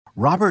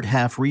Robert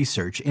Half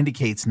research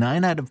indicates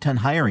 9 out of 10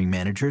 hiring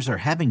managers are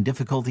having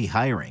difficulty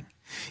hiring.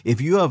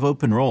 If you have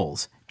open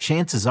roles,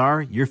 chances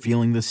are you're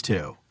feeling this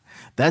too.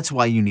 That's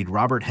why you need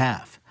Robert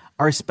Half.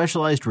 Our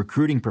specialized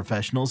recruiting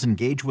professionals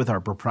engage with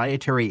our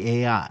proprietary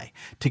AI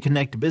to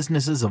connect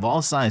businesses of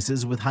all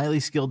sizes with highly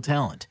skilled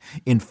talent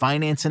in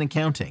finance and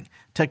accounting,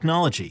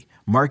 technology,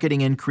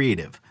 marketing and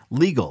creative,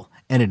 legal,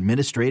 and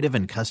administrative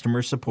and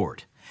customer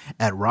support.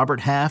 At Robert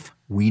Half,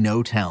 we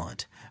know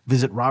talent.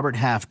 Visit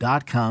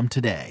roberthalf.com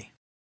today.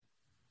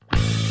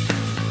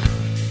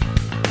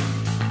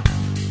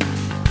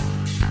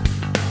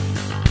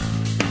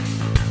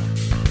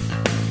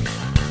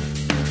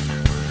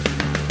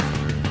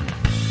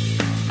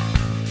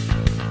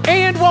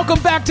 And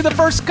welcome back to the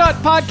First Cut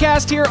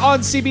podcast here on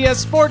CBS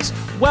Sports.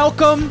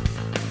 Welcome.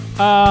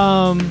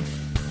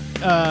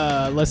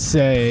 Let's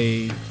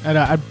say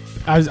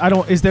I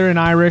don't. Is there an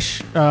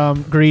Irish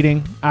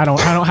greeting? I don't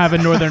have a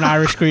Northern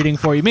Irish greeting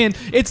for you, man.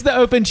 It's the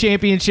Open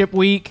Championship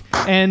week,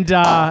 and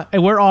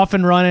we're off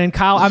and running.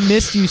 Kyle, I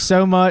missed you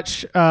so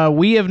much.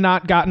 We have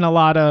not gotten a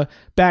lot of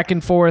back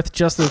and forth,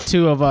 just the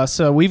two of us.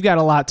 So we've got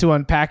a lot to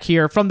unpack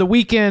here from the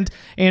weekend,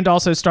 and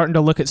also starting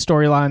to look at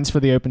storylines for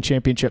the Open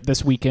Championship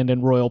this weekend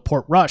in Royal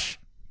Portrush.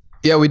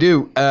 Yeah, we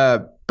do.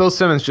 Bill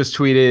Simmons just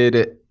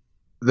tweeted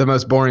the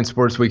most boring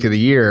sports week of the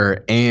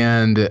year,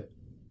 and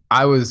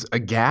I was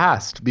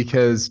aghast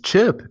because,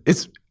 Chip,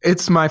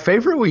 it's my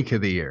favorite week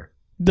of the year.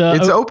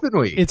 It's Open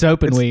Week. It's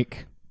Open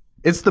Week.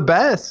 It's the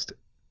best.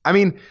 I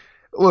mean,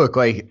 look,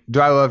 like, do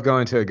I love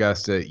going to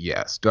Augusta?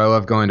 Yes. Do I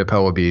love going to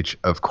Pebble Beach?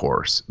 Of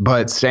course.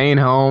 But staying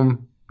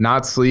home,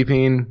 not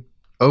sleeping,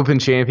 Open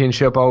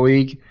Championship all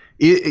week.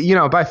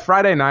 By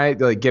Friday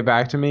night, like, get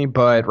back to me.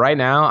 But right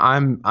now,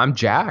 I'm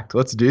jacked.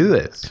 Let's do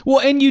this. Well,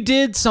 and you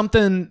did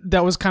something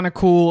that was kind of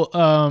cool.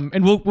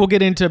 And we'll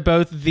get into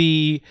both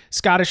the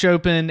Scottish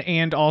Open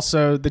and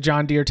also the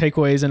John Deere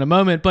takeaways in a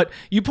moment. But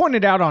you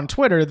pointed out on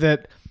Twitter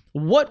that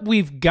what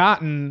we've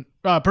gotten,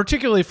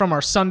 particularly from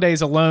our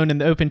Sundays alone in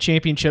the Open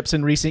Championships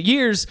in recent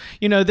years,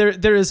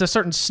 there is a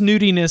certain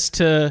snootiness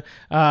to,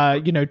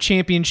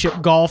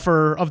 championship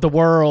golfer of the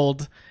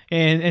world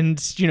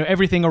and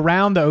everything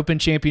around the Open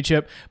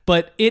Championship,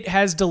 but it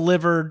has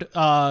delivered,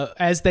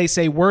 as they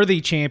say, worthy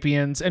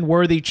champions and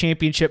worthy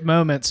championship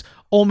moments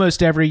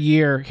almost every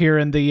year here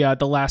in the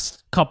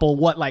last couple,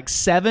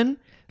 7?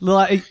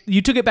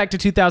 You took it back to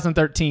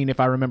 2013,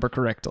 if I remember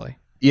correctly.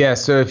 Yeah,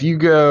 so if you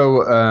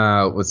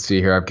go, let's see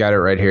here, I've got it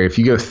right here. If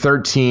you go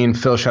 13,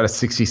 Phil shot a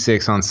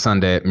 66 on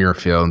Sunday at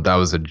Muirfield.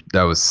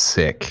 That was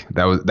sick.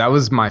 That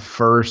was my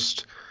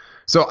first.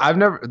 So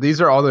these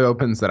are all the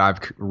Opens that I've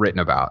written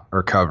about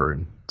or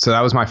covered. So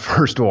that was my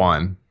first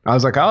one. I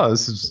was like, oh,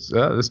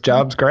 this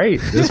job's great.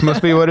 This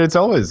must be what it's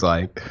always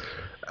like.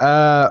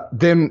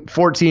 Then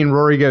 14,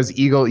 Rory goes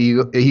eagle.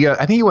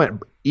 I think he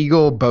went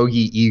eagle,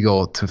 bogey,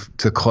 eagle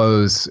to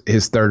close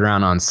his third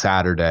round on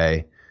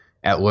Saturday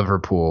at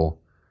Liverpool.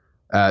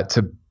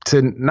 To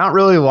not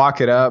really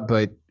lock it up,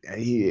 but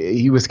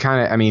he was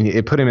kind of,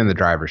 it put him in the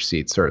driver's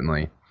seat,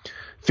 certainly.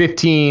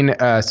 15,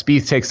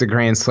 Spieth takes the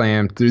Grand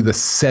Slam through the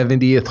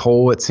 70th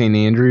hole at St.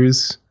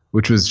 Andrews,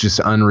 which was just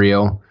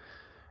unreal.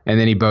 And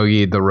then he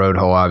bogeyed the road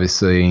hole,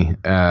 obviously,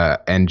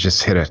 and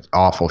just hit an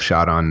awful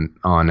shot on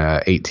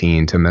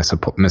 18 to miss the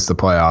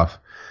playoff.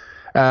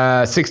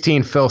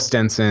 16, Phil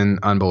Stenson,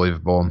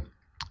 unbelievable.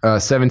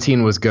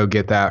 17 was Go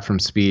Get That from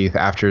Spieth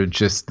after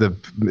just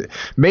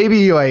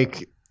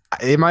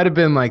it might have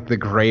been like the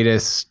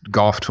greatest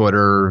golf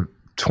Twitter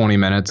 20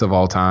 minutes of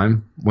all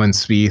time when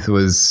Spieth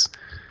was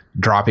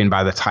dropping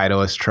by the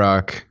Titleist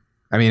truck.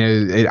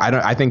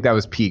 I think that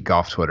was peak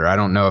golf Twitter. I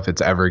don't know if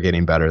it's ever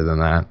getting better than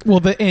that. Well,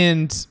 the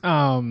end,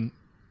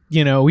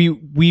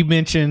 we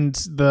mentioned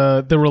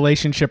the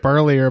relationship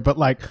earlier, but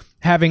like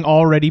having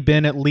already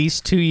been at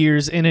least 2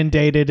 years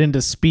inundated into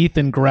Spieth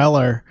and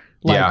Greller,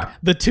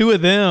 the two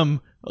of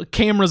them,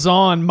 cameras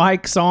on,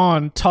 mics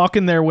on,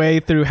 talking their way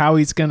through how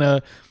he's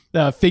gonna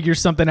figure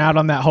something out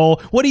on that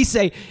hole. What did he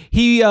say?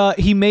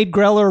 He made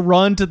Greller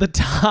run to the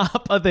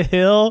top of the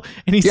hill,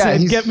 and he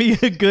said, "Get me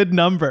a good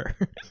number.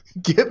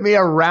 Get me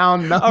a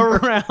round number. A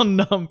round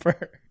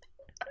number."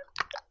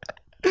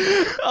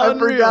 I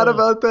forgot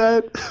about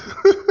that.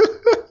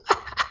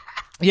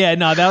 Yeah,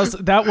 no,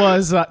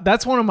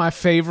 that's one of my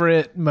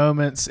favorite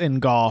moments in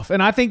golf,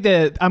 and I think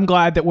that I'm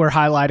glad that we're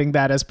highlighting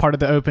that as part of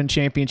the Open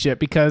Championship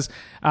because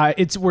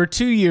we're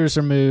 2 years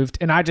removed,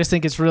 and I just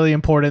think it's really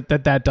important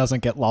that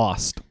doesn't get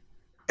lost.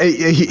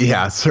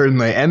 Yeah,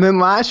 certainly. And then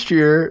last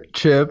year,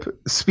 Chip,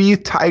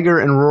 Spieth, Tiger,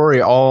 and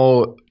Rory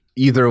all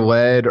either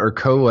led or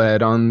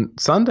co-led on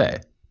Sunday.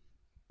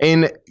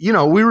 And,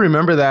 we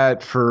remember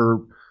that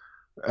for,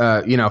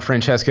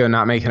 Francesco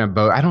not making a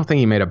bogey. I don't think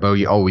he made a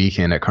bogey all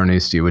weekend at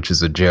Carnoustie, which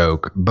is a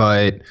joke.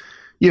 But,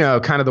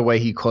 kind of the way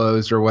he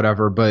closed or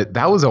whatever. But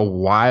that was a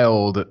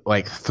wild,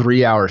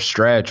 3-hour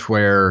stretch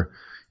where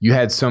you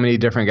had so many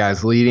different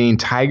guys leading.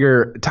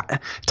 Tiger,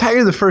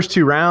 the first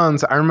 2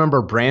 rounds, I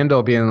remember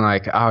Brandel being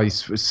like, oh,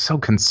 he's so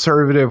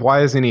conservative.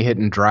 Why isn't he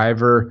hitting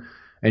driver?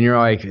 And you're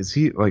like,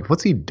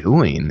 what's he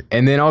doing?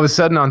 And then all of a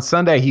sudden on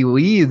Sunday he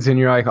leads, and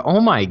you're like,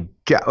 oh my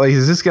God, like,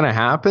 is this going to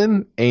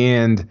happen?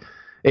 And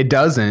it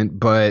doesn't,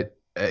 but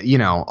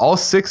all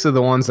 6 of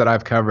the ones that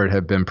I've covered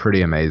have been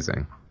pretty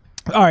amazing.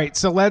 All right,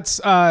 so let's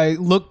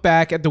look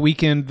back at the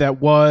weekend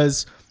that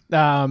was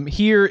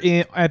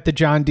here at the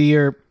John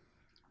Deere.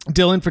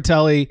 Dylan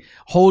Frittelli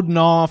holding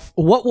off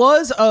what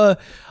was a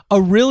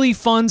really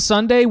fun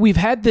Sunday. We've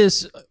had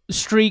this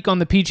streak on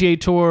the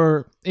PGA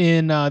Tour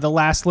in the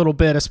last little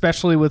bit,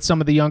 especially with some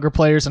of the younger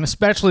players and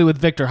especially with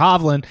Viktor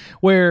Hovland,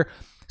 where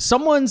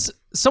someone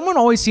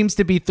always seems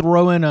to be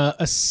throwing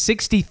a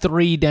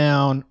 63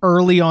 down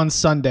early on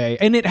Sunday.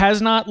 And it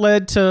has not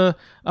led to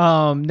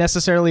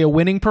necessarily a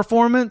winning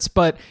performance,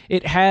 but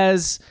it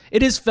has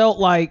felt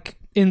like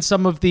in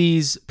some of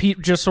these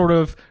just sort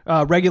of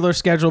regular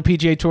scheduled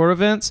PGA Tour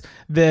events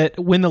that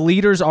when the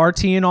leaders are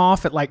teeing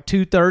off at like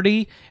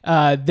 2:30,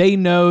 they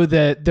know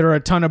that there are a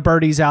ton of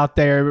birdies out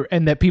there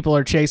and that people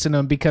are chasing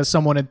them because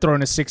someone had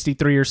thrown a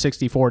 63 or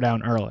 64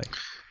 down early.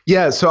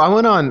 Yeah, so I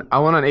went on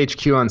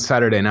HQ on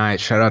Saturday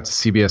night. Shout out to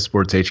CBS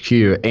Sports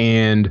HQ,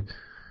 and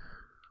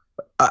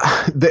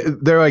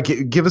they're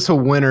like, "Give us a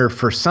winner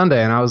for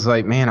Sunday," and I was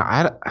like, "Man,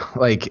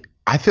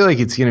 I feel like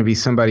it's going to be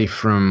somebody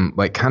from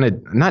like kind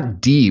of not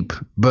deep,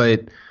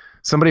 but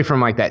somebody from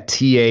like that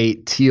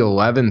T8,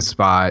 T11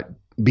 spot,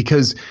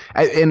 because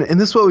and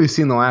this is what we've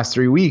seen the last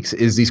 3 weeks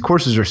is these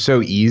courses are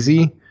so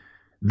easy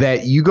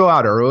that you go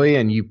out early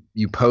and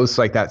you post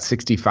like that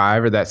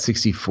 65 or that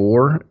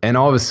 64, and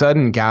all of a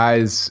sudden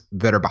guys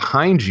that are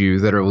behind you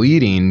that are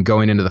leading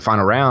going into the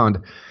final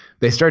round,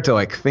 they start to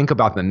like think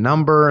about the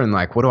number and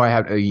like, what do I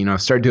have to,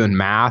 start doing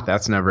math.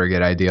 That's never a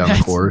good idea on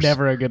the course.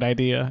 Never a good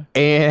idea.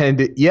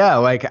 And yeah,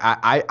 like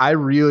I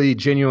really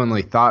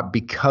genuinely thought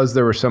because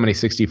there were so many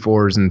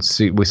 64s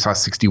and we saw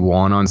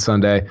 61 on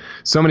Sunday,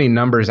 so many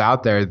numbers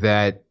out there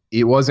that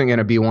it wasn't going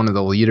to be one of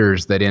the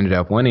leaders that ended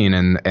up winning.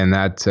 And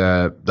that's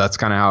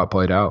kind of how it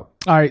played out.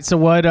 All right. So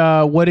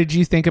what did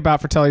you think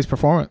about Frittelli's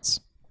performance?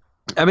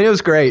 I mean, it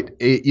was great.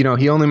 He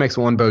only makes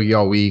 1 bogey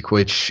all week,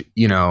 which,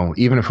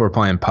 even if we're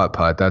playing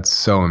putt-putt, that's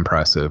so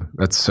impressive.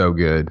 That's so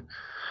good.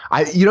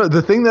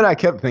 The thing that I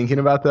kept thinking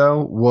about,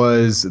 though,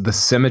 was the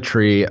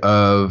symmetry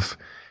of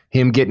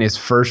him getting his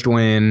first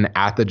win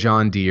at the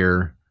John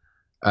Deere,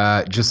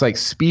 just like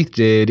Spieth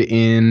did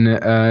in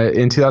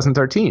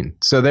 2013.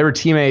 So they were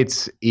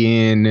teammates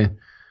in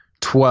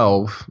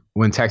 12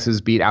 when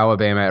Texas beat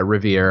Alabama at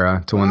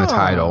Riviera to win the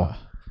title.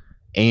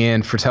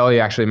 And Frittelli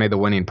actually made the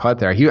winning putt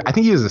there. I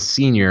think he was a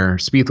senior.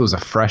 Spieth was a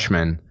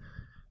freshman.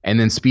 And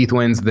then Spieth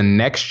wins the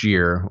next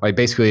year, like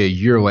basically a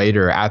year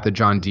later at the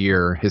John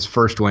Deere, his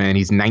first win.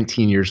 He's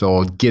 19 years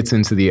old, gets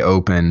into the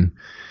Open.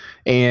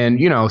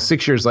 And,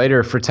 6 years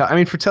later,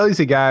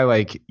 Frittelli's a guy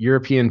like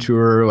European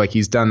Tour, like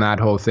he's done that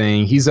whole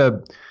thing. He's a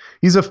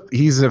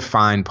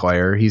fine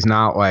player. He's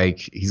not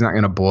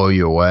going to blow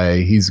you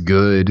away. He's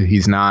good.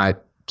 He's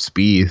not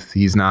Spieth.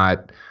 He's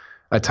not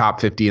a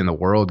top 50 in the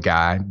world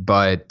guy,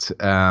 but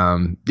it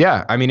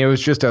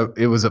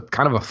was a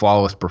kind of a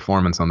flawless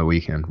performance on the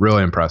weekend.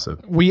 Really impressive.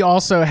 We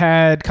also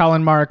had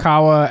Colin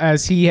Morikawa,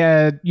 as he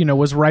had,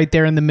 was right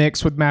there in the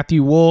mix with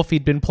Matthew Wolff.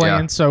 He'd been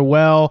playing so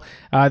well.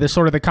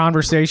 The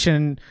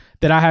conversation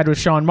that I had with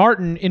Sean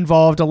Martin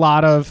involved a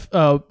lot of,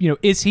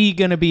 is he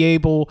going to be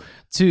able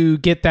to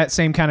get that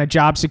same kind of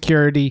job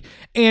security?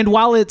 And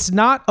while it's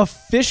not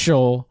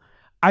official,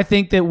 I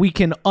think that we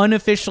can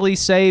unofficially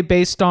say,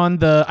 based on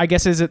the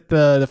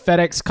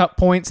FedEx Cup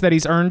points that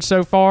he's earned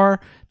so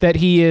far, that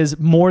he is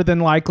more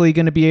than likely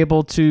going to be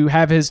able to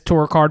have his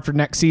tour card for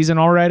next season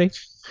already?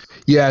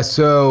 Yeah,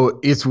 so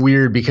it's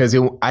weird because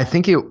I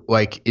think it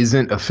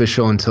isn't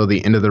official until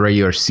the end of the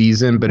regular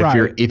season. But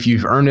if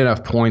you've earned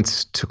enough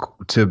points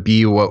to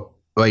be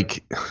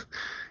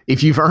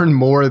if you've earned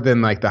more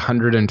than like the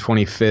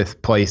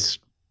 125th place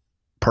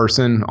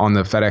person on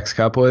the FedEx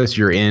Cup list,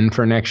 you're in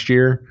for next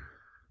year.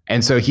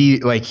 And so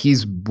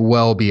he's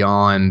well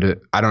beyond,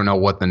 I don't know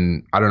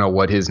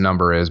what his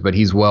number is, but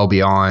he's well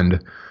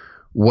beyond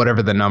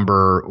whatever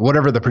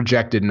the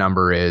projected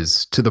number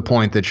is, to the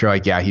point that you're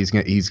like, yeah, he's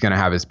going to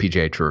have his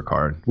PGA Tour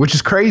card, which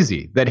is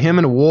crazy that him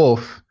and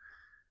Wolff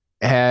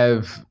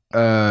have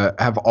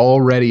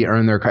already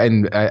earned their card.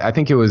 And I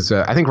think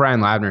Ryan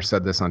Lavner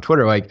said this on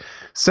Twitter, like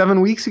 7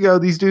 weeks ago,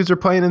 these dudes are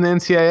playing in the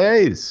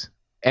NCAAs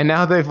and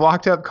now they've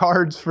locked up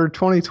cards for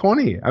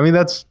 2020. I mean,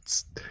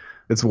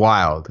 it's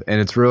wild, and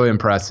it's really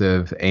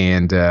impressive,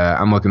 and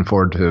I'm looking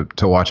forward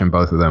to watching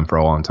both of them for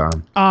a long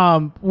time.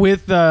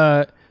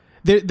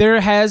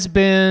 There has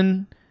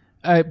been,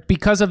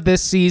 because of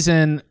this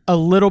season, a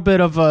little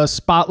bit of a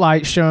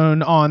spotlight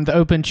shown on the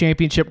Open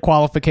Championship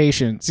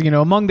qualifications.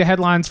 Among the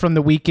headlines from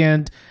the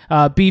weekend,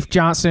 Beef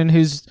Johnson,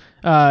 who's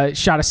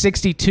shot a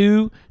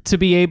 62 to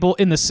be able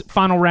in the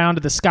final round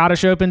of the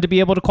Scottish Open to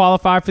be able to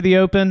qualify for the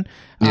Open.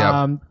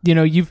 Yep.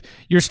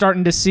 You're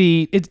starting to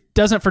see it.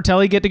 Doesn't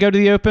Frittelli get to go to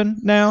the Open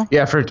now?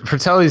 Yeah,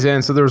 Frittelli's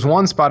in. So there was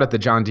one spot at the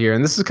John Deere,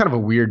 and this is kind of a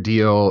weird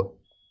deal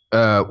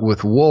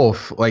with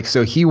Wolff. Like,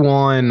 so he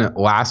won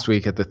last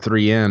week at the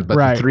 3M, but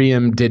the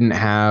 3M didn't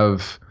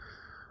have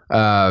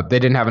they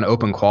didn't have an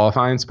open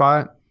qualifying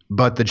spot,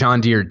 but the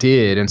John Deere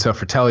did. And so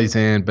Fratelli's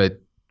in, but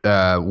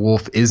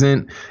Wolf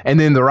isn't. And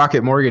then the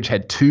Rocket Mortgage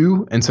had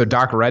 2. And so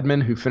Doc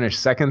Redman, who finished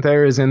second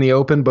there, is in the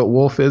open, but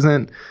Wolf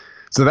isn't.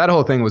 So that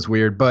whole thing was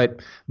weird.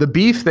 But the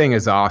beef thing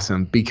is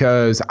awesome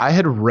because I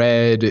had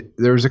read,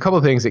 there was a couple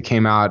of things that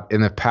came out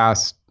in the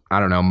past, I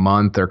don't know,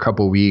 month or a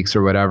couple of weeks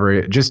or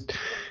whatever, just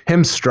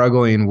him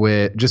struggling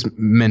with just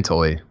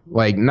mentally,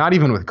 like not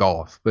even with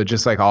golf, but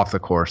just like off the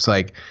course,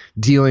 like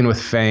dealing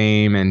with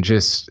fame and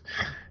just,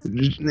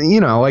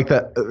 like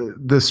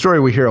the story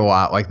we hear a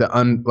lot, like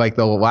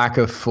the lack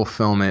of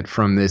fulfillment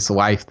from this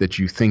life that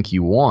you think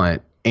you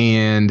want.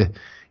 And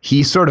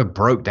he sort of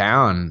broke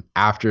down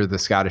after the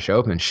Scottish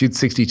Open, shoot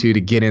 62 to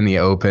get in the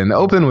Open. The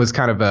Open was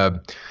kind of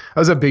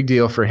a big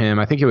deal for him.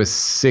 I think it was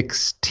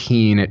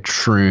 16 at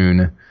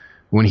Troon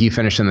when he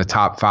finished in the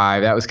top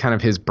 5. That was kind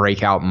of his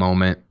breakout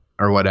moment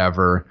or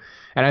whatever.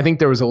 And I think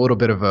there was a little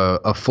bit of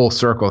a full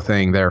circle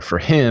thing there for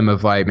him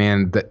of like,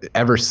 man,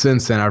 ever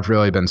since then, I've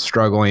really been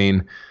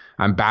struggling.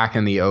 I'm back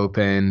in the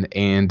Open.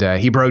 And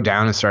he broke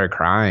down and started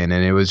crying.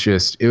 And it was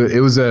just,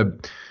 it was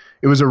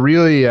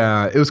really,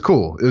 it was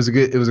cool. It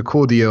was a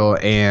cool deal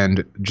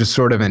and just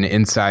sort of an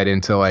insight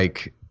into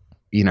like,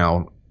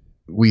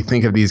 we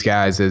think of these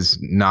guys as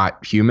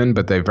not human,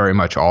 but they very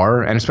much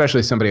are. And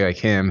especially somebody like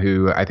him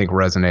who I think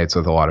resonates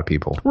with a lot of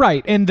people.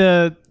 Right.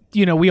 And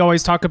we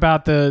always talk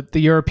about the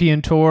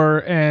European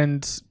Tour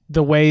and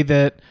the way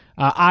that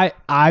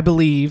I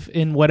believe,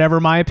 in whatever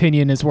my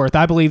opinion is worth,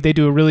 I believe they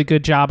do a really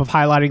good job of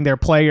highlighting their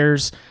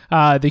players,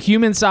 the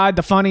human side,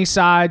 the funny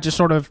side, just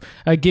sort of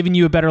giving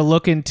you a better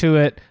look into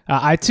it.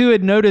 I too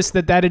had noticed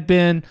that had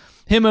been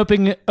him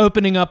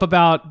opening up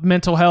about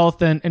mental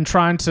health and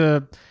trying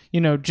to,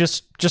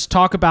 just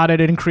talk about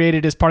it and create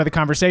it as part of the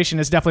conversation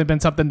has definitely been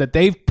something that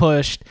they've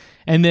pushed.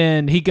 And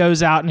then he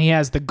goes out and he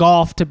has the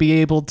golf to be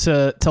able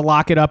to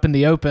lock it up in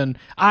the Open.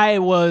 I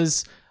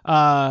was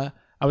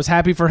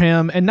happy for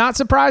him and not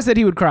surprised that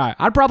he would cry.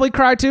 I'd probably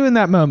cry too in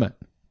that moment.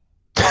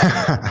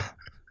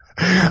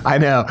 I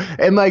know.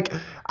 And like,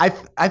 I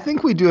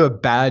think we do a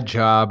bad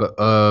job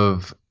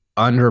of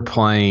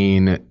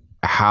underplaying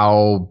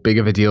how big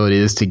of a deal it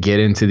is to get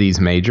into these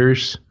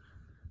majors.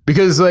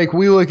 Because like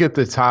we look at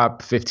the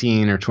top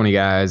 15 or 20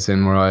 guys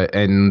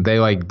and they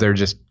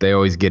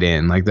always get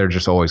in, like they're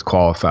just always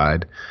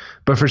qualified.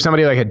 But for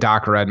somebody like a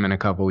Doc Redman a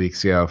couple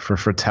weeks ago, for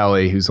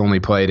Fratelli, who's only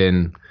played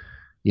in,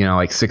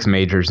 like 6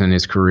 majors in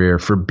his career,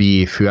 for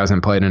Beef, who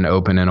hasn't played an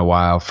Open in a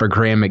while, for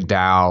Graham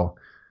McDowell,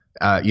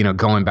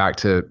 going back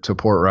to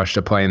Portrush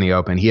to play in the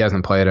Open, he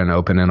hasn't played an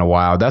Open in a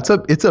while.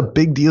 It's a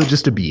big deal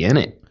just to be in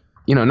it,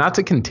 not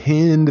to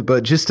contend,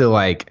 but just to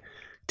like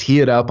tee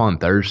it up on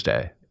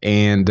Thursday.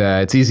 And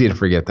it's easy to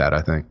forget that,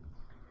 I think.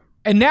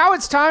 And now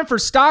it's time for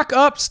Stock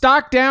Up,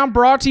 Stock Down,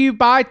 brought to you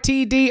by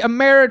TD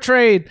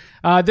Ameritrade.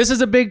 This is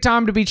a big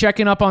time to be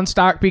checking up on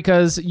stock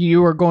because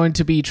you are going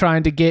to be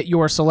trying to get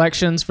your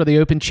selections for the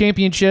Open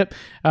Championship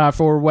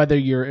for whether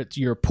it's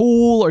your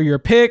pool or your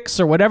picks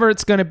or whatever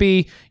it's going to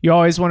be. You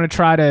always want to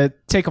try to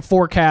take a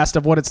forecast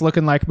of what it's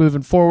looking like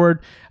moving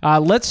forward.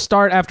 Let's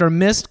start after a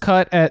missed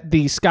cut at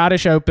the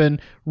Scottish Open.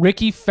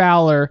 Ricky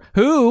Fowler,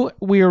 who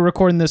we are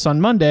recording this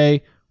on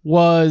Monday,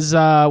 was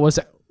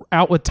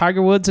out with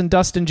Tiger Woods and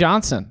Dustin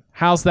Johnson.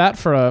 How's that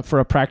for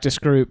a practice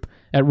group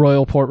at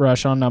Royal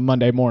Portrush on a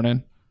Monday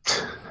morning?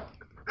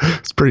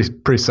 It's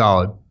pretty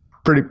solid,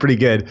 pretty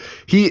good.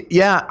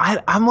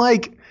 I'm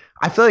like,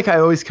 I feel like I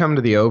always come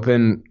to the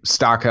Open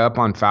stock up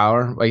on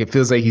Fowler. Like it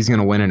feels like he's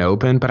gonna win an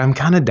Open, but I'm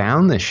kind of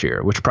down this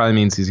year, which probably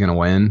means he's gonna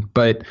win.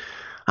 But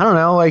I don't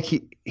know, like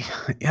he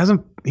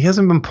hasn't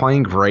been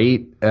playing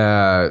great.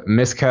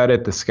 Miscut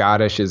at the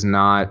Scottish is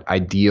not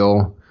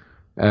ideal.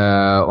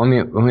 Let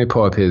me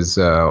pull up his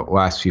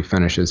last few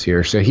finishes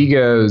here. So he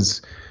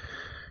goes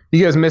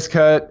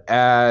miscut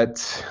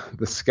at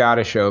the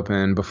Scottish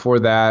Open. Before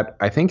that,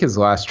 I think his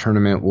last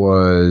tournament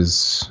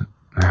was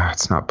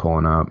it's not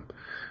pulling up.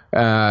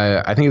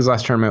 I think his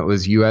last tournament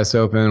was US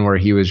Open, where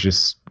he was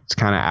just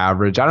kind of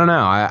average. I don't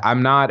know.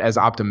 I'm not as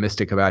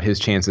optimistic about his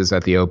chances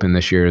at the Open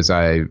this year as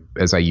I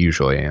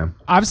usually am.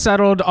 I've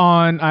settled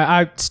on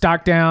I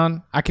stock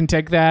down. I can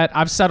take that.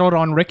 I've settled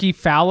on Ricky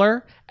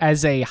Fowler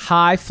as a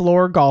high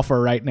floor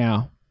golfer right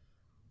now.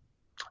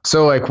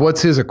 So like, what's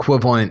his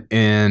equivalent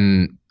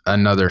in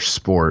another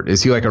sport?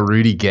 Is he like a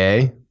Rudy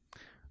Gay?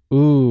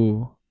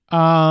 Ooh,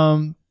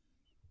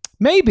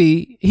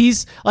 maybe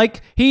he's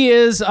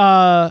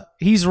a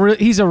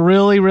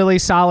really, really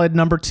solid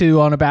number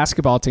 2 on a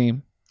basketball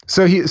team.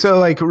 So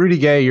like Rudy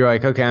Gay, you're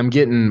like, okay, I'm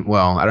getting,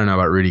 well, I don't know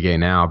about Rudy Gay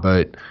now,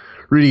 but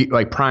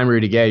prime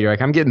Rudy Gay, you're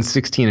like, I'm getting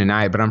 16 a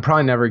night, but I'm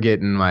probably never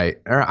getting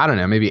like, or I don't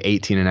know, maybe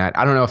 18 a night.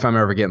 I don't know if I'm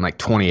ever getting like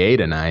 28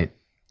 a night.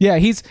 Yeah,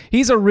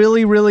 he's a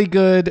really, really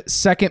good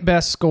second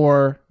best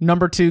scorer,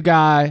 number 2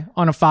 guy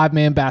on a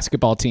 5-man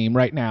basketball team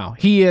right now.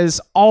 He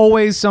is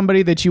always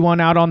somebody that you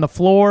want out on the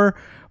floor,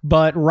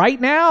 but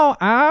right now,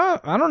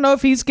 I don't know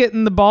if he's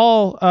getting the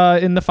ball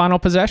in the final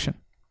possession.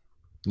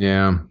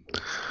 Yeah.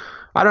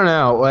 I don't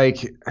know.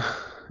 Like,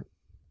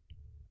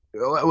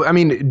 I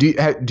mean,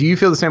 do you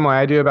feel the same way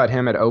I do about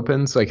him at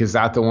Opens? Like, is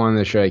that the one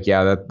that you're like,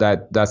 yeah,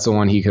 that's the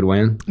one he could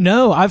win?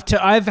 No,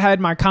 I've had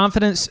my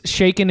confidence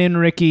shaken in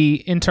Ricky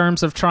in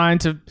terms of trying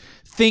to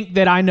think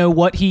that I know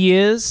what he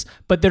is,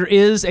 but there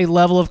is a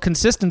level of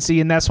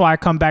consistency, and that's why I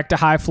come back to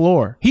high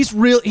floor.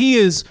 He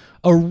is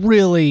a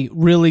really,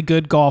 really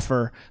good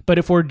golfer, but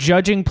if we're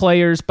judging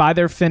players by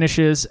their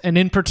finishes, and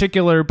in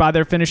particular by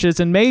their finishes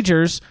in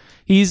majors,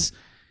 he's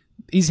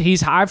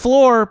high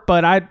floor,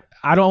 but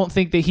I don't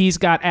think that he's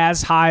got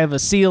as high of a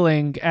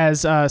ceiling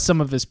as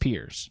some of his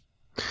peers.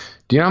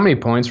 Do you know how many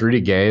points Rudy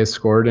Gay has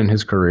scored in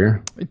his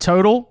career?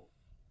 Total?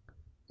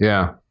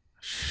 Yeah.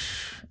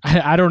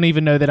 I don't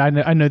even know that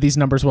I know these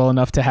numbers well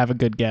enough to have a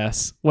good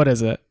guess. What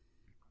is it?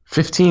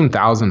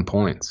 15,000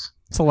 points.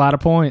 It's a lot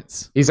of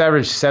points. He's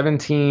averaged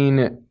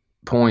 17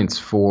 points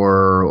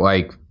for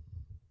like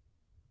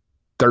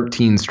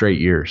 13 straight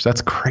years.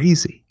 That's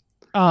crazy.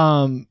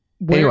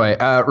 Anyway,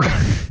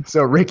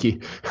 so Ricky,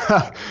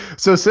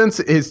 so since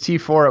his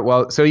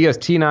T4 so he has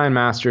T9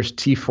 Masters,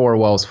 T4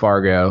 Wells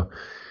Fargo,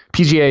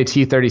 PGA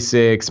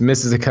T36,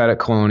 misses a cut at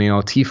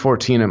Colonial,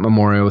 T14 at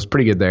Memorial, was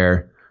pretty good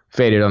there,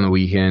 faded on the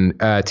weekend,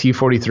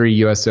 T43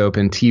 US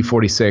Open,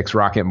 T46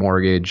 Rocket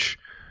Mortgage,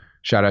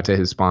 shout out to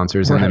his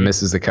sponsors, and then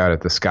misses the cut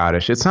at the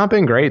Scottish. It's not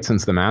been great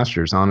since the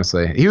Masters,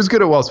 honestly. He was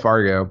good at Wells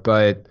Fargo,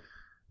 but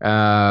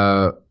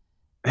I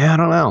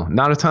don't know,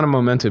 not a ton of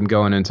momentum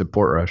going into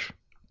Portrush.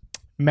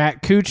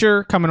 Matt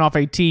Kuchar coming off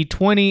a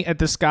T20 at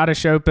the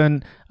Scottish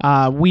Open.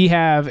 We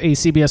have a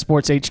CBS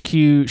Sports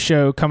HQ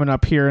show coming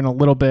up here in a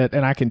little bit,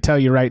 and I can tell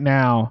you right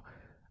now,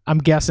 I'm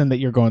guessing that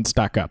you're going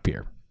stock up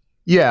here.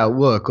 Yeah,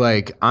 look,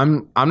 like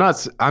I'm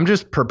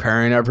just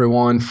preparing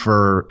everyone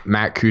for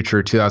Matt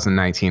Kuchar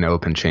 2019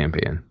 Open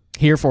champion.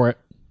 Here for it.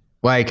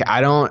 Like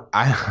I don't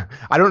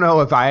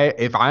know if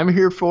I'm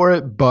here for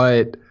it,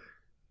 but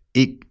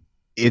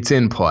it's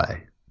in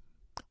play.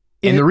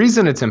 And the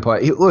reason it's in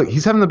play, look,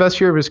 he's having the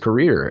best year of his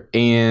career,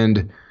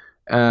 and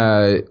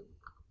I've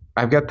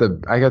got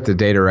the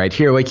data right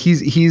here. Like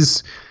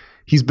he's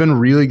been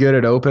really good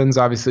at Opens.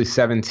 Obviously,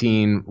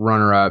 17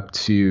 runner-up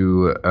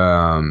to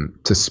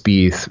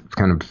Spieth,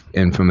 kind of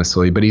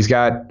infamously, but he's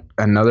got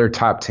another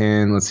top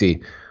 10. Let's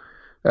see.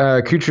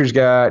 Kuchar's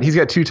got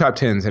 2 top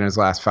 10s in his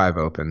last 5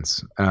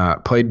 Opens.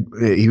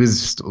 He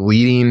was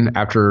leading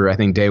after, I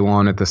think, day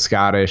 1 at the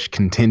Scottish,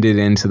 contended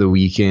into the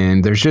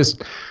weekend. There's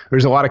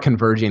a lot of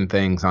converging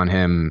things on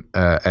him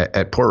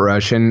at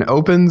Portrush, and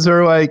Opens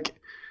are like,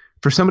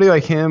 for somebody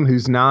like him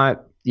who's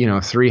not,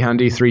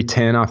 300,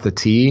 310 off the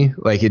tee,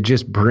 like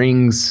it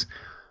brings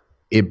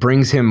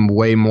him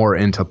way more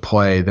into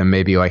play than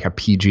maybe like a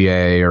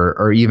PGA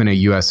or even a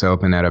US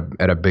Open at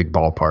a big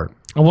ballpark.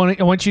 I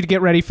want you to get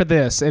ready for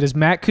this. It is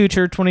Matt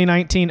Kuchar,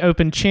 2019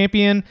 Open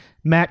champion.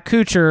 Matt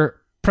Kuchar,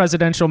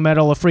 Presidential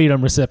Medal of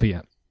Freedom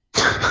recipient.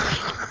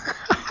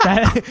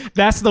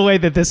 That's the way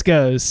that this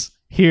goes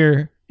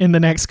here in the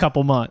next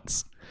couple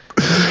months.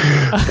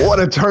 What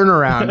a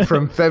turnaround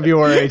from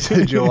February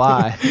to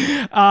July.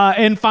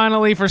 And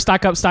finally, for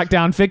Stock Up, Stock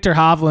Down, Victor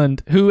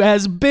Hovland, who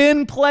has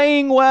been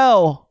playing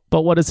well.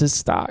 But what is his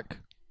stock?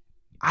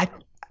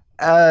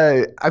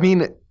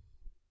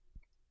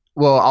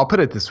 Well, I'll put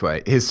it this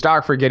way. His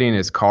stock for getting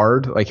his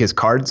card, like his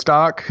card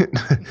stock,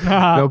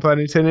 no pun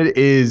intended,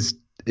 is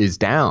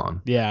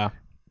down. Yeah.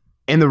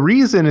 And the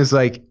reason is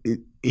like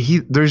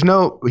he's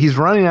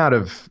running out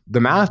of, the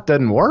math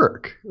doesn't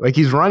work. Like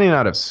he's running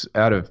out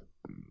of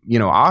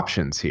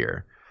options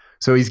here.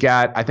 So he's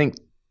got, I think,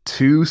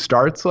 2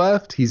 starts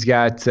left. He's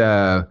got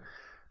the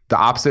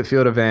opposite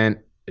field event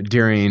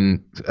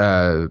during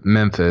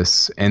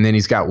Memphis, and then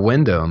he's got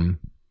Wyndham,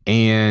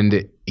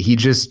 and he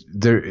just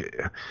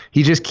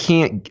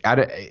can't,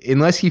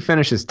 unless he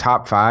finishes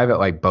top 5 at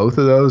like both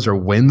of those or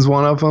wins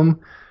one of them.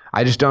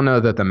 I just don't know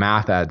that the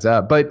math adds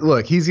up. But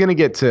look, he's gonna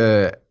get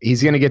to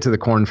the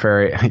Korn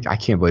Ferry. I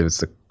can't believe it's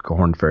the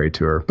Korn Ferry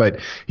Tour, but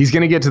he's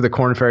gonna get to the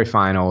Korn Ferry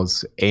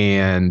Finals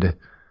and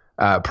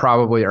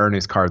probably earn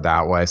his card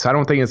that way. So I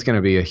don't think it's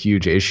gonna be a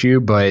huge issue,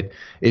 but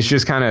it's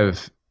just kind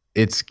of,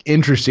 it's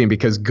interesting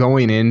because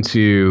going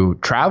into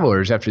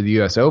Travelers after the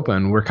US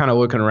Open, we're kind of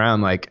looking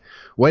around like,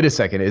 wait a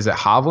second, is it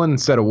Hovland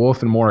instead of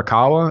Wolff and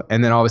Morikawa?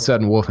 And then all of a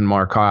sudden, Wolff and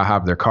Morikawa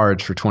have their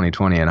cards for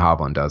 2020 and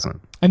Hovland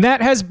doesn't. And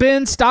that has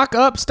been Stock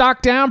Up,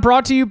 Stock Down,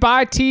 brought to you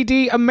by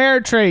TD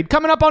Ameritrade.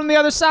 Coming up on the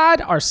other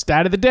side, our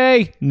stat of the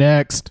day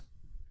next.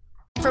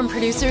 From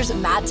producers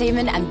Matt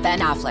Damon and Ben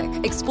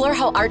Affleck, explore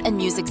how art and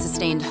music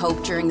sustained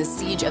hope during the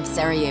siege of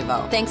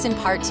Sarajevo, thanks in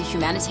part to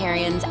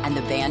humanitarians and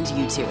the band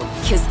U2.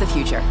 Kiss the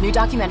Future. New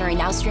documentary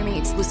now streaming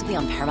exclusively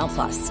on Paramount+.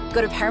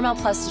 Go to Paramount+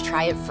 to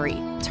try it free.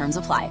 Terms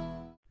apply.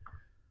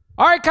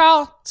 All right,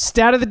 Kyle,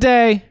 stat of the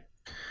day.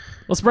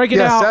 Let's break it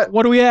out.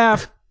 What do we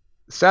have?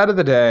 Stat of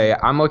the day,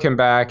 I'm looking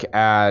back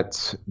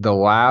at the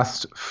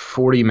last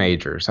 40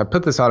 majors. I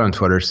put this out on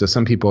Twitter, so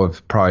some people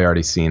have probably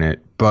already seen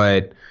it.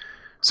 But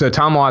so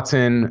Tom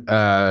Watson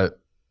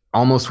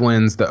almost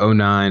wins the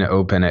 2009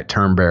 Open at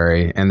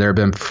Turnberry, and there have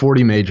been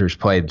 40 majors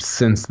played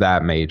since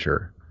that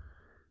major.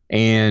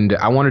 And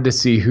I wanted to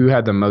see who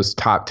had the most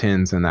top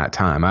 10s in that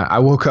time. I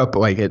woke up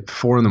like at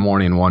 4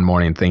 a.m. one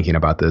morning thinking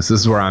about this. This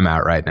is where I'm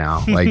at right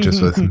now. Like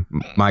just with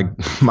my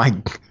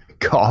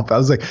golf. I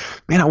was like,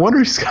 man, I wonder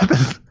who's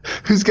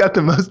got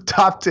the most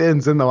top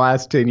 10s in the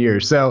last 10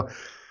 years. So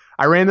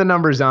I ran the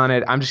numbers on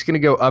it. I'm just going to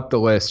go up the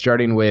list,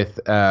 starting with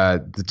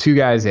the two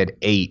guys at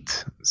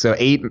 8. So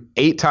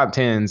eight top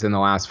 10s in the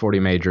last 40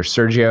 majors,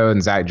 Sergio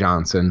and Zach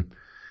Johnson.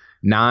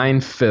 9,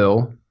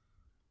 Phil.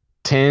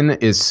 10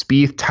 is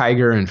Spieth,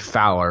 Tiger, and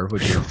Fowler,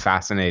 which is a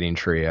fascinating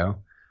trio.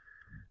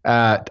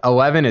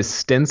 11 is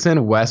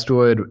Stenson,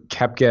 Westwood,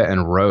 Koepka,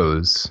 and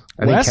Rose.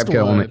 I think Westwood.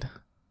 Koepka only.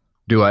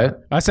 Do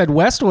what? I said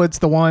Westwood's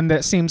the one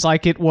that seems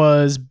like it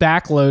was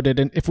backloaded,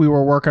 and if we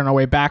were working our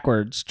way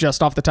backwards,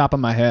 just off the top of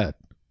my head.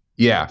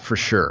 Yeah, for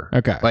sure.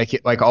 Okay.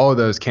 Like all of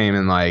those came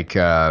in like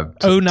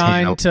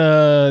 09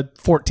 to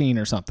 14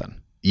 or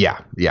something. Yeah.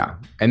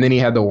 And then he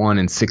had the one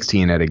in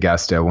 16 at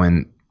Augusta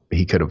when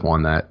he could have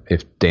won that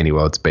if Danny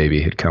Welt's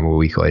baby had come a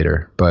week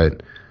later.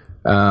 But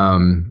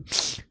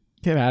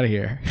get out of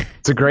here.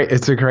 It's a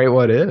great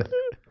what if.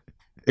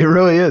 It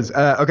really is.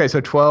 Okay, so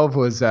 12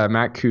 was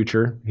Matt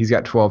Kuchar. He's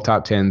got 12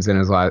 top 10s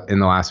in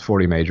the last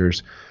 40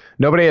 majors.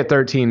 Nobody at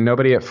 13,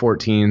 nobody at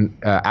 14.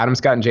 Adam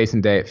Scott and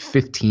Jason Day at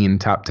 15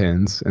 top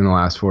 10s in the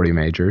last 40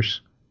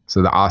 majors.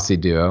 So the Aussie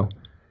duo.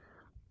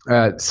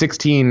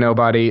 16,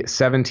 nobody.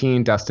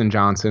 17, Dustin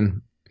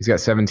Johnson. He's got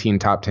 17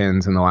 top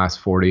 10s in the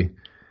last 40.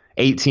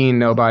 18,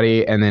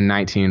 nobody. And then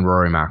 19,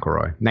 Rory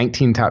McIlroy.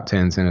 19 top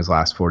 10s in the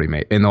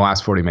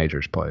last 40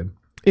 majors played.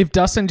 If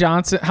Dustin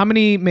Johnson, how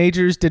many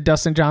majors did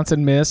Dustin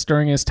Johnson miss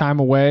during his time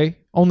away?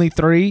 Only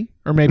 3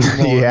 or maybe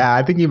more? Yeah,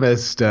 I think he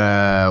missed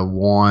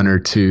 1 or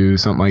 2,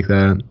 something like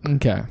that.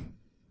 Okay.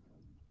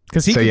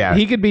 Because he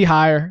could be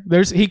higher.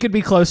 He could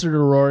be closer to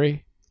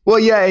Rory. Well,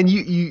 yeah, and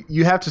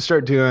you have to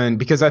start doing,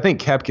 because I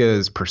think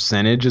Koepka's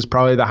percentage is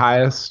probably the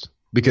highest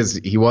because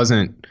he was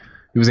in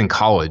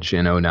college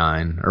in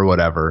 09 or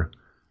whatever.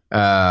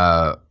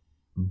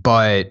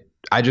 But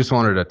I just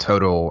wanted a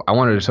total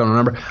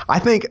number. I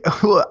think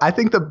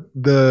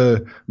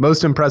the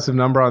most impressive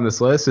number on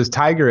this list is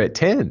Tiger at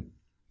 10.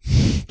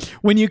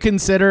 When you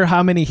consider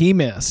how many he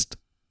missed.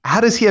 How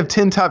does he have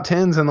 10 top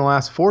 10s in the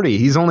last 40?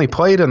 He's only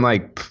played in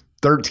like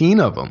 13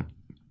 of them.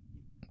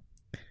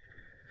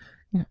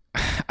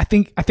 I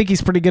think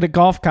he's pretty good at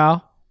golf,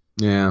 Kyle.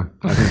 Yeah,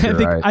 I think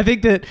you're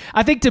right.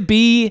 I think to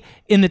be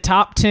in the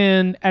top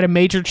 10 at a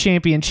major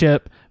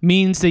championship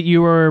means that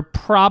you are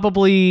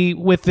probably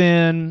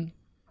within,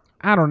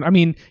 I don't know, I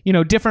mean,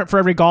 different for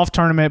every golf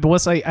tournament, but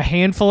let's say a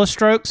handful of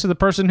strokes to the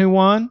person who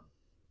won,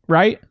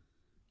 right?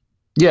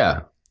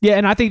 Yeah. Yeah,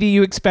 and I think that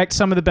you expect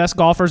some of the best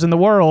golfers in the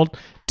world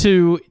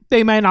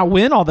they may not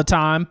win all the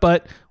time,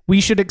 but we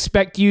should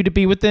expect you to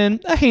be within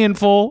a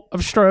handful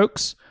of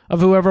strokes of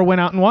whoever went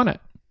out and won it.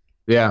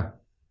 Yeah.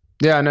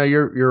 Yeah, no,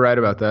 you're right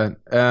about that.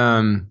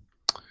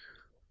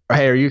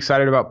 Hey, are you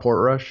excited about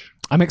Portrush?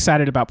 I'm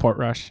excited about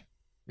Portrush.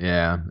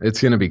 Yeah,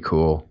 it's going to be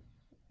cool.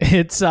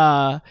 It's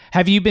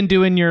have you been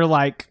doing your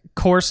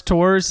course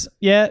tours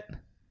yet?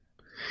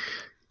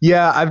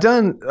 Yeah, I've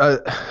done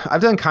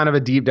kind of a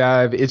deep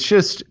dive. It's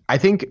just, I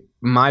think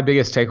my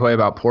biggest takeaway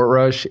about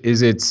Portrush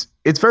is it's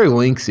very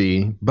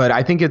lengthy, but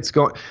I think it's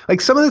going,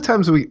 like some of the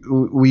times we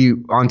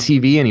on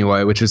TV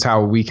anyway, which is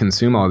how we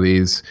consume all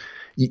these,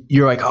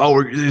 you're like,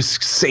 oh, this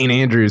St.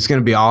 Andrews is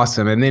going to be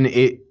awesome. And then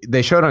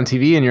they show it on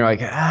TV and you're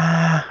like,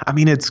 I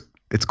mean, it's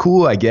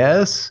cool, I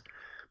guess.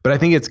 But I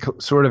think it's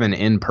sort of an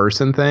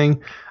in-person thing.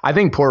 I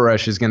think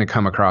Portrush is going to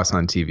come across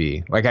on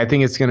TV. Like, I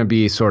think it's going to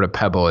be sort of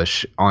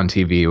Pebble-ish on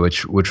TV,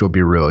 which will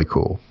be really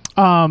cool.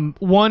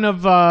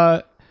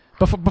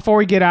 Before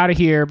we get out of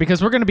here,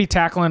 because we're going to be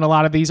tackling a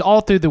lot of these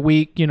all through the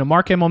week.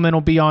 Mark Immelman will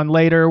be on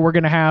later. We're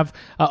going to have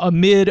a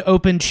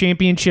mid-Open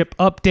Championship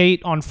update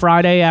on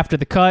Friday after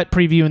the cut,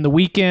 previewing the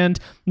weekend.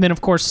 And then,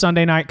 of course,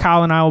 Sunday night,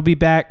 Kyle and I will be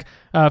back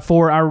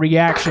for our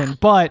reaction.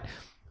 But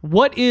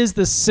what is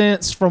the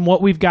sense from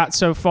what we've got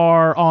so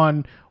far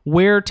on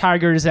where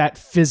Tiger is at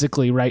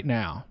physically right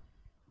now?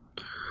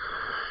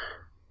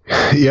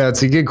 Yeah,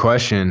 it's a good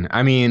question.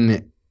 I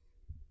mean,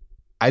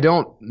 I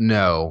don't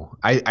know.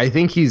 I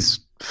think he's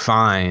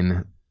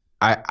fine.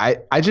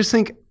 I just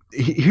think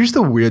here's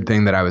the weird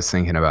thing that I was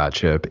thinking about,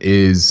 Chip,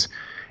 is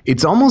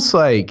it's almost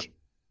like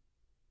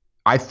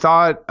I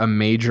thought a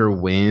major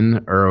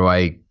win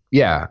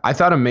I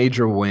thought a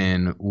major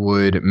win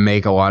would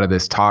make a lot of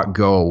this talk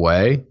go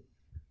away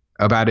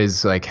about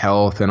his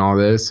health and all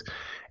this.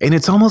 And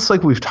it's almost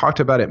like we've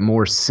talked about it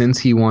more since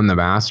he won the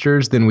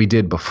Masters than we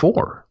did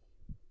before.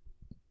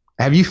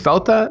 Have you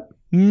felt that?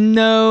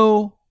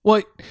 No.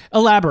 Well,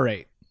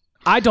 elaborate.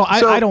 I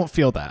don't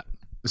feel that.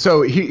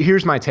 So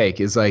here's my take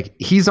is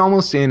he's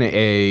almost in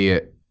a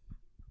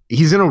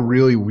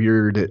really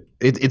weird,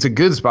 it's a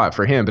good spot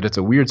for him, but it's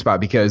a weird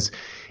spot because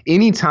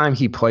anytime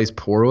he plays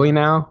poorly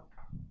now,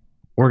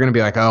 we're going to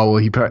be like, oh,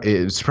 well,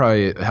 it's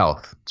probably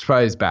health. It's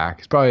probably his back.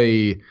 He's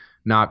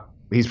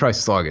probably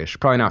sluggish,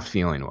 probably not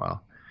feeling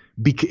well.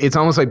 It's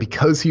almost like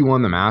because he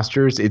won the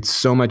Masters, it's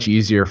so much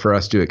easier for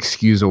us to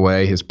excuse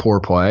away his poor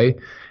play.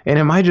 And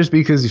it might just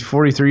be because he's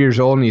 43 years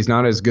old and he's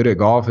not as good at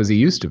golf as he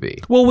used to be.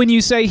 Well, when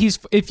you say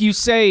if you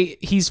say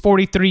he's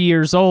 43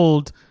 years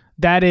old,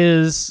 that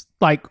is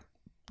like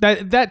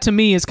that to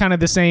me is kind of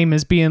the same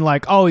as being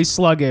like, oh, he's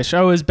sluggish,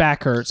 oh, his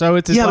back hurts, oh,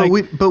 it's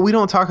just but we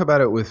don't talk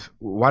about it with.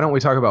 Why don't we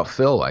talk about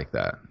Phil like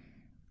that?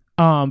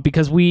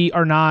 Because we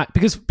are not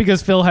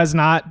because Phil has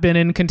not been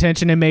in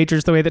contention in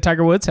majors the way that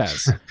Tiger Woods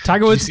has.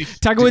 Tiger Woods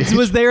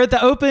was there at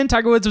the Open.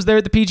 Tiger Woods was there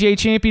at the PGA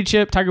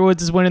Championship. Tiger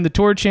Woods is winning the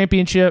Tour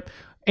Championship,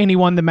 and he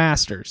won the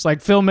Masters. Like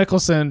Phil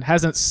Mickelson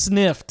hasn't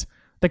sniffed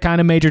the kind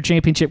of major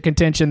championship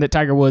contention that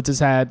Tiger Woods has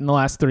had in the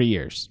last 3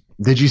 years.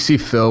 Did you see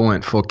Phil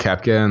went full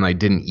Koepka and like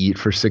didn't eat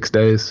for 6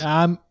 days?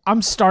 I'm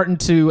starting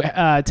to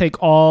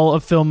take all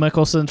of Phil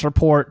Mickelson's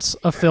reports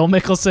of Phil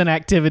Mickelson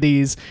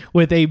activities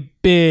with a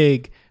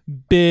big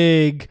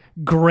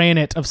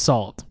granite of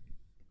salt.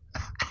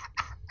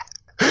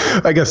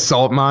 Like a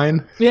salt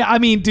mine? Yeah, I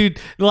mean,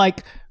 dude, no.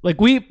 Like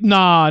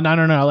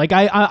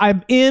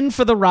I'm in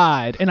for the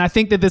ride, and I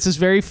think that this is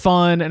very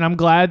fun, and I'm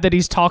glad that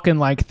he's talking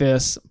like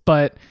this.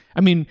 But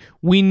I mean,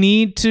 we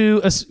need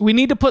to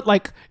put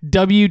like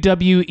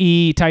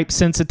WWE type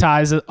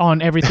sensitize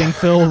on everything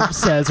Phil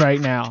says right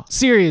now.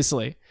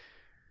 Seriously,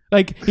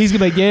 like he's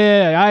gonna be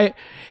like,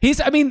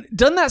 I mean,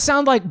 doesn't that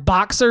sound like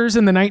boxers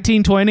in the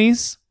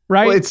 1920s?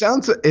 Right. Well, it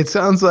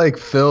sounds like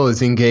Phil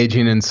is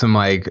engaging in some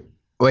like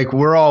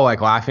we're all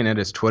like laughing at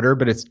his Twitter,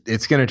 but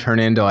it's going to turn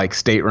into like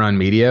state-run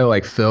media,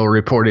 like Phil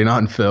reporting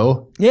on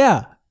Phil.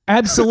 Yeah,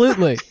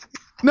 absolutely.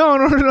 No.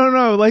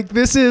 Like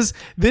this is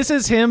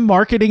him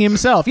marketing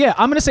himself. Yeah,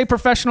 I'm going to say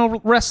professional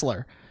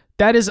wrestler.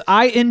 That is,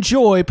 I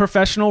enjoy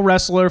professional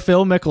wrestler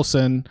Phil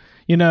Mickelson,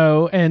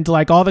 and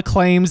like all the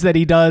claims that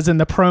he does in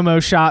the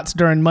promo shots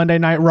during Monday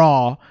Night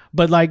Raw.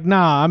 But like,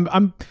 nah,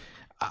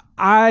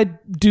 I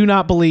do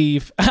not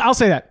believe. I'll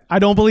say that I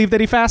don't believe that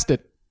he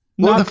fasted.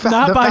 Not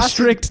by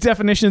strict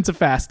definitions of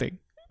fasting.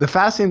 The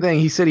fasting thing,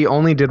 he said he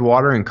only did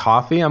water and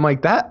coffee. I'm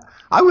like, that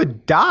I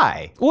would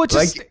die. Well,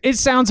 it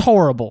sounds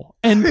horrible,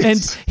 and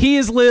he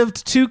has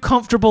lived too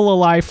comfortable a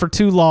life for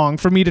too long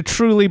for me to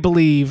truly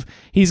believe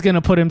he's going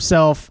to put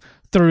himself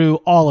through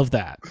all of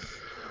that.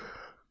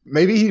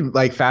 Maybe he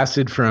like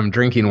fasted from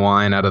drinking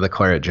wine out of the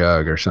claret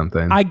jug or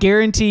something. I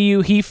guarantee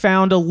you he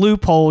found a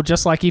loophole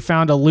just like he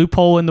found a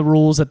loophole in the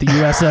rules at the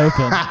U.S.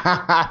 Open.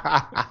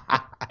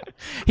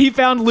 He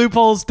found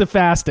loopholes to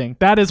fasting.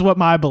 That is what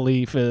my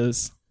belief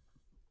is.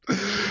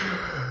 Getting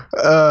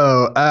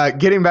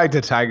back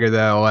to Tiger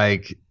though,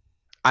 like,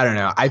 I don't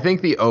know. I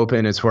think the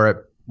Open is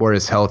where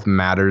his health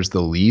matters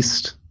the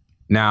least.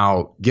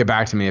 Now, get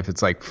back to me if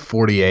it's like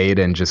 48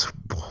 and just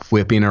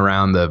whipping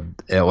around the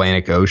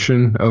Atlantic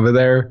Ocean over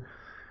there.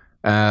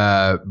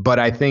 But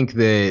I think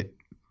that,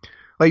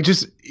 like,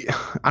 just,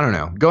 I don't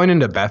know, going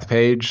into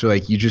Bethpage,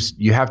 like,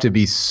 you have to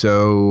be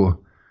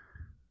so,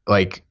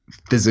 like,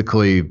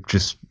 physically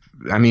just,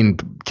 I mean,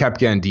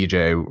 Koepka and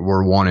DJ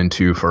were 1 and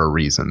 2 for a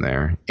reason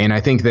there. And I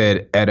think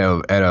that at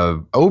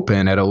a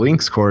Open, at a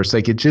links course,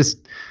 like, it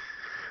just,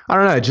 I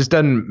don't know. It just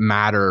doesn't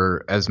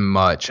matter as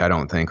much, I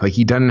don't think. Like,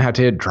 he doesn't have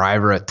to hit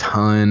driver a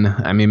ton.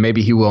 I mean,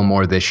 maybe he will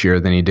more this year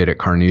than he did at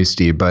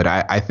Carnoustie. But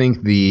I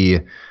think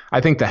the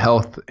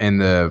health and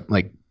the,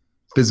 like,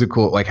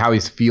 physical, like how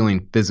he's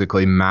feeling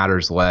physically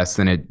matters less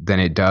than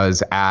it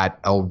does at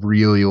a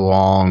really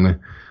long,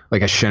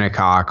 like a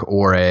Shinnecock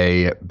or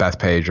a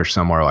Bethpage or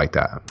somewhere like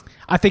that.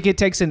 I think it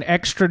takes an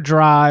extra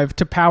drive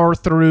to power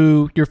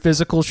through your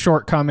physical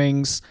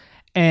shortcomings.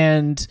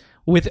 And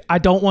I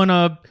don't want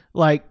to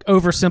like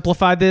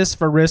oversimplify this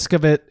for risk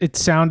of it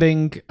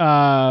sounding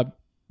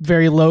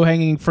very low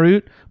hanging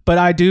fruit, but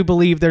I do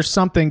believe there's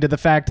something to the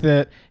fact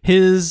that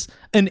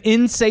an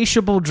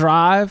insatiable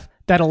drive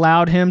that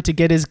allowed him to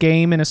get his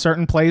game in a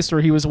certain place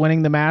where he was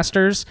winning the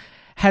Masters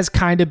has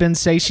kind of been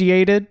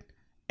satiated.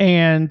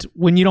 And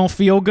when you don't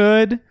feel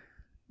good,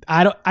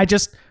 I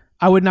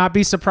would not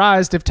be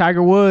surprised if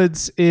Tiger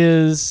Woods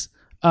is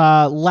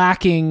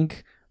lacking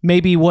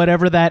maybe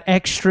whatever that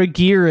extra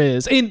gear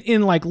is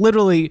in like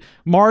literally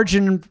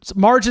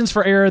margins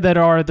for error that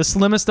are the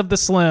slimmest of the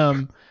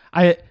slim.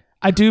 I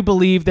do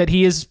believe that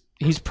he's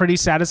pretty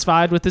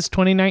satisfied with his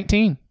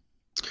 2019.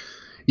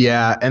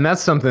 Yeah. And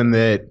that's something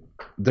that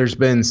there's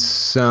been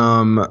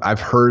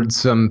I've heard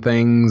some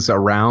things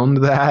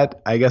around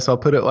that. I guess I'll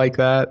put it like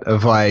that,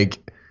 of like,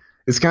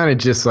 it's kind of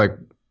just like,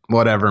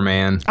 whatever,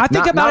 man. I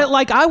think about it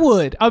like I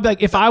would. I'd be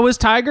like, if I was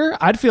Tiger,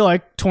 I'd feel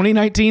like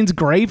 2019's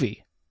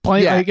gravy.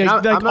 Playing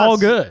all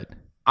good.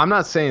 I'm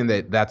not saying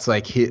that that's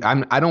like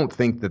I don't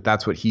think that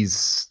that's what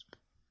he's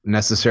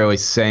necessarily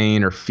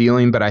saying or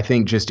feeling, but I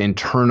think just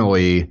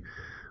internally,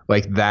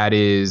 like that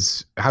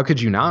is, how could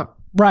you not?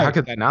 Right. How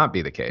could that not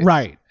be the case?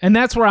 Right. And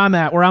that's where I'm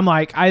at, where I'm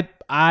like,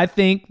 I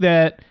think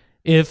that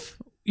if,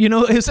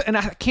 and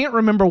I can't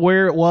remember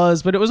where it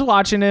was, but it was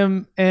watching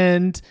him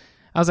and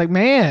I was like,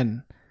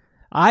 man,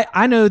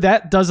 I know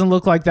that doesn't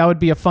look like that would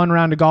be a fun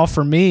round of golf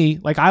for me.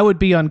 Like I would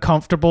be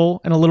uncomfortable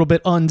and a little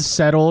bit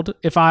unsettled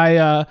if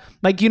I,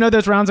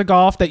 those rounds of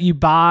golf that you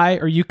buy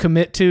or you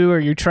commit to or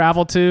you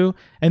travel to,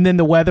 and then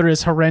the weather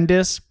is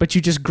horrendous, but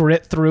you just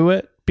grit through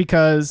it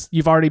because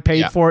you've already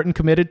paid for it and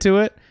committed to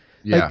it.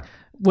 Yeah. Like,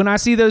 when I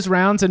see those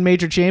rounds in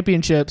major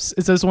championships,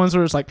 it's those ones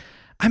where it's like,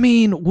 I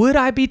mean, would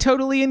I be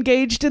totally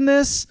engaged in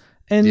this?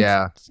 And I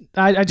get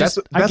it. That's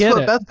what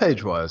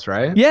Bethpage was,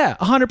 right? Yeah,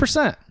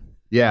 100%.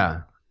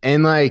 Yeah.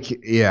 And I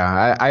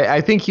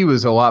think he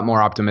was a lot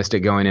more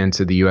optimistic going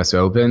into the US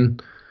Open.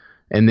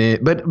 And then,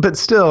 but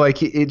still,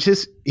 like, it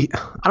just,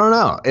 I don't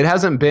know. It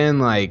hasn't been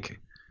like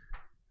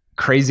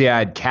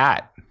crazy-eyed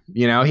cat.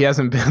 You know, he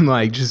hasn't been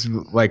like just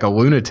like a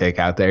lunatic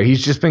out there.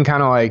 He's just been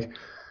kind of like,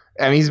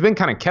 I mean, he's been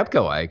kind of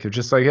Koepka-like,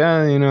 just like,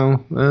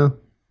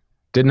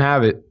 didn't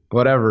have it,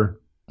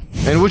 whatever,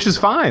 and which is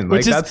fine.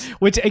 Which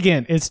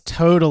again is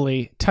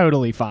totally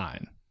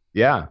fine.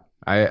 Yeah,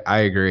 I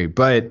agree,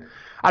 but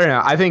I don't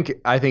know. I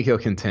think he'll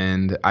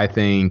contend. I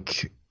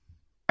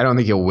don't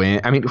think he'll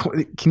win. I mean,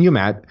 can you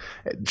imagine?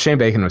 Shane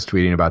Bacon was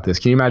tweeting about this.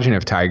 Can you imagine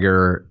if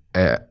Tiger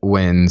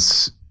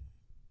wins?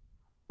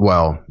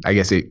 Well, I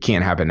guess it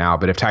can't happen now,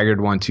 but if Tiger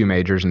had won 2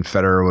 majors and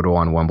Federer would have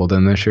won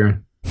Wimbledon this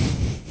year,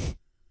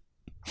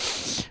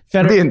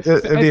 it'd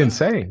be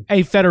insane.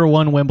 Hey, Federer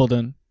won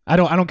Wimbledon. I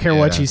don't care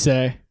what you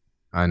say.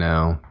 I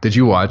know. Did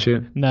you watch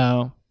it?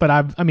 No, but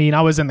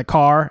I was in the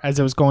car as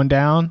it was going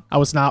down. I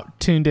was not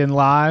tuned in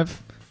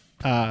live,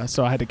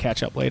 so I had to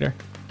catch up later.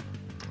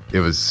 It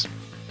was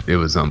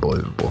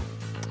unbelievable.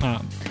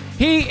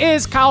 He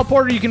is Kyle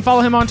Porter. You can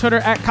follow him on Twitter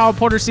at Kyle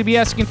Porter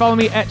CBS. You can follow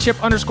me at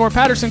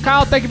Chip_Patterson.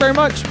 Kyle, thank you very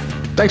much.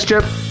 Thanks,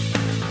 Chip.